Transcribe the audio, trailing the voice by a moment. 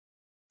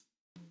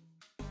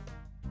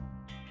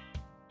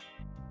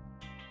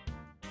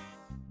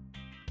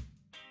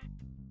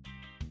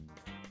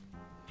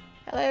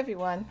Hello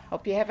everyone.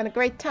 Hope you're having a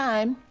great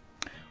time.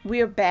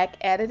 We're back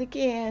at it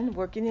again,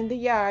 working in the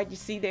yard. You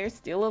see there's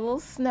still a little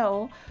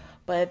snow,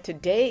 but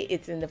today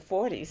it's in the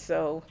 40s.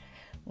 So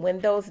when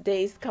those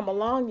days come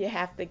along, you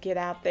have to get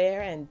out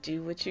there and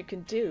do what you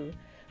can do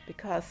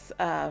because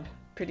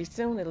pretty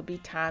soon it'll be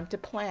time to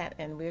plant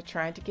and we're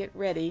trying to get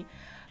ready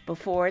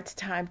before it's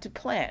time to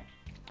plant.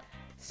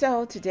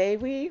 So today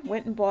we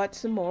went and bought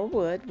some more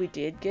wood. We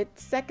did get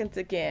seconds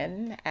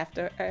again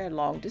after a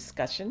long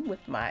discussion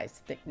with my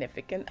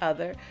significant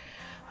other.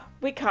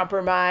 We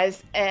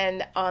compromised,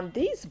 and on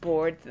these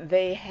boards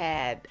they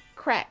had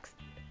cracks,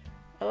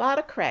 a lot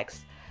of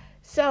cracks.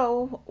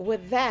 So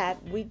with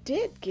that, we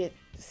did get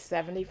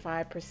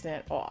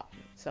 75% off.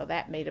 So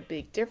that made a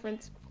big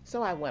difference.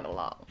 So I went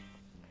along.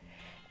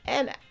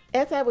 And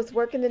as I was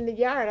working in the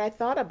yard, I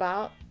thought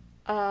about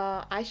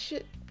I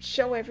should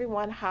show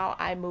everyone how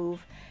I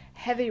move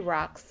heavy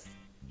rocks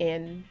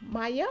in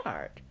my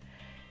yard.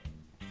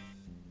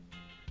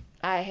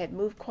 I had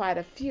moved quite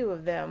a few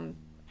of them,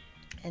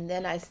 and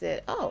then I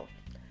said, oh,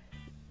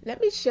 let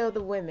me show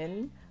the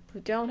women who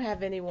don't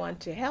have anyone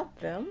to help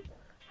them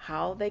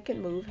how they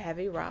can move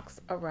heavy rocks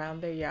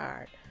around their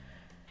yard.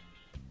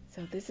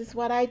 So this is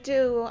what I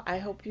do. I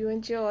hope you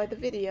enjoy the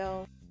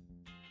video.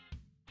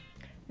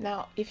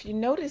 Now, if you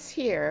notice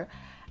here,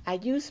 I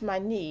use my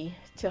knee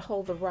to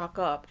hold the rock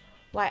up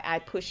while I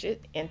push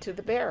it into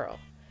the barrel.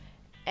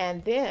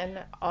 And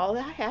then all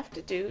I have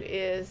to do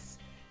is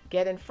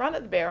get in front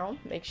of the barrel,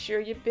 make sure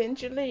you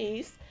bend your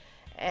knees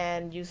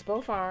and use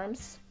both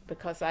arms,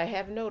 because I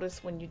have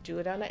noticed when you do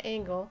it on an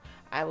angle,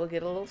 I will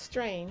get a little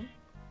strain.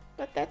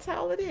 But that's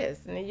all it is.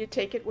 And then you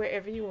take it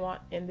wherever you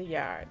want in the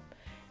yard.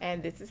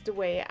 And this is the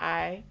way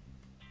I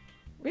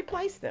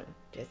replace them.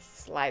 Just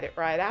slide it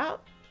right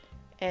out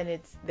and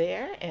it's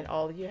there, and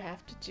all you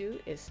have to do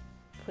is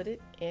put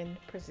it in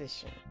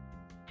position.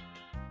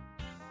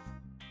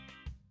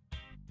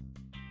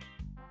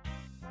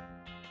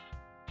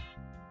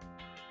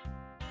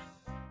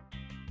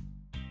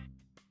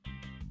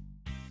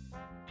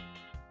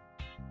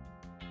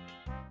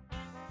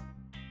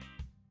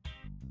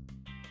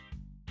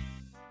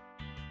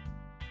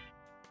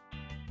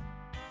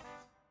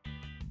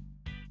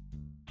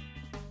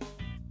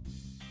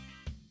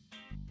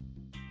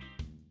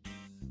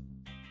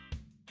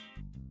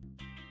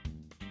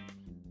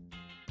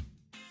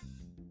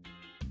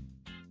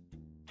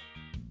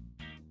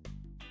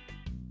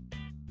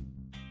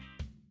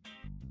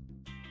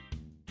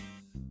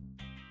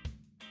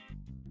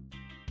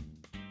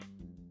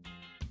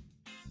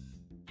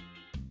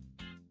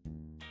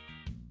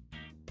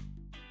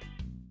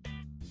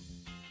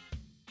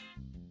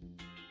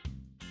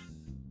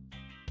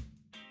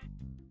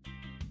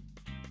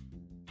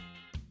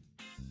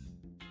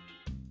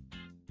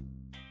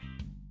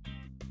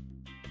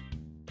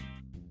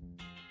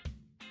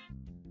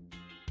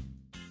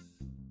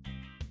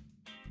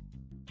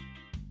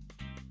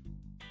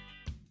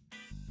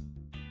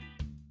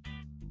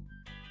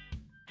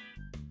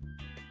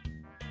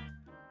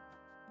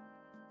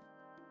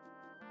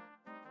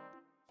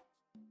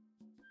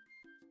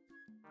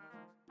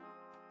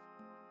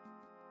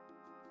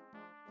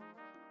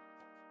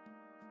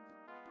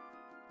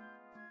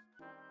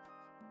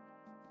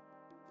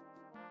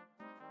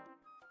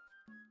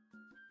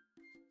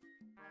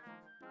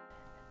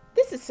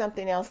 This is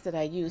something else that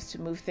I use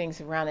to move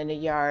things around in the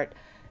yard.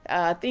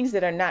 Things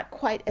that are not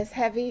quite as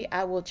heavy,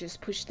 I will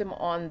just push them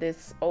on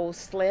this old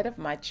sled of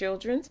my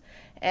children's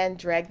and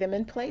drag them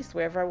in place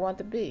wherever I want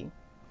to be.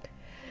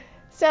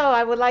 So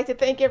I would like to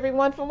thank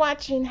everyone for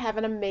watching. Have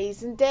an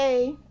amazing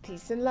day.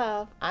 Peace and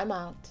love. I'm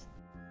out.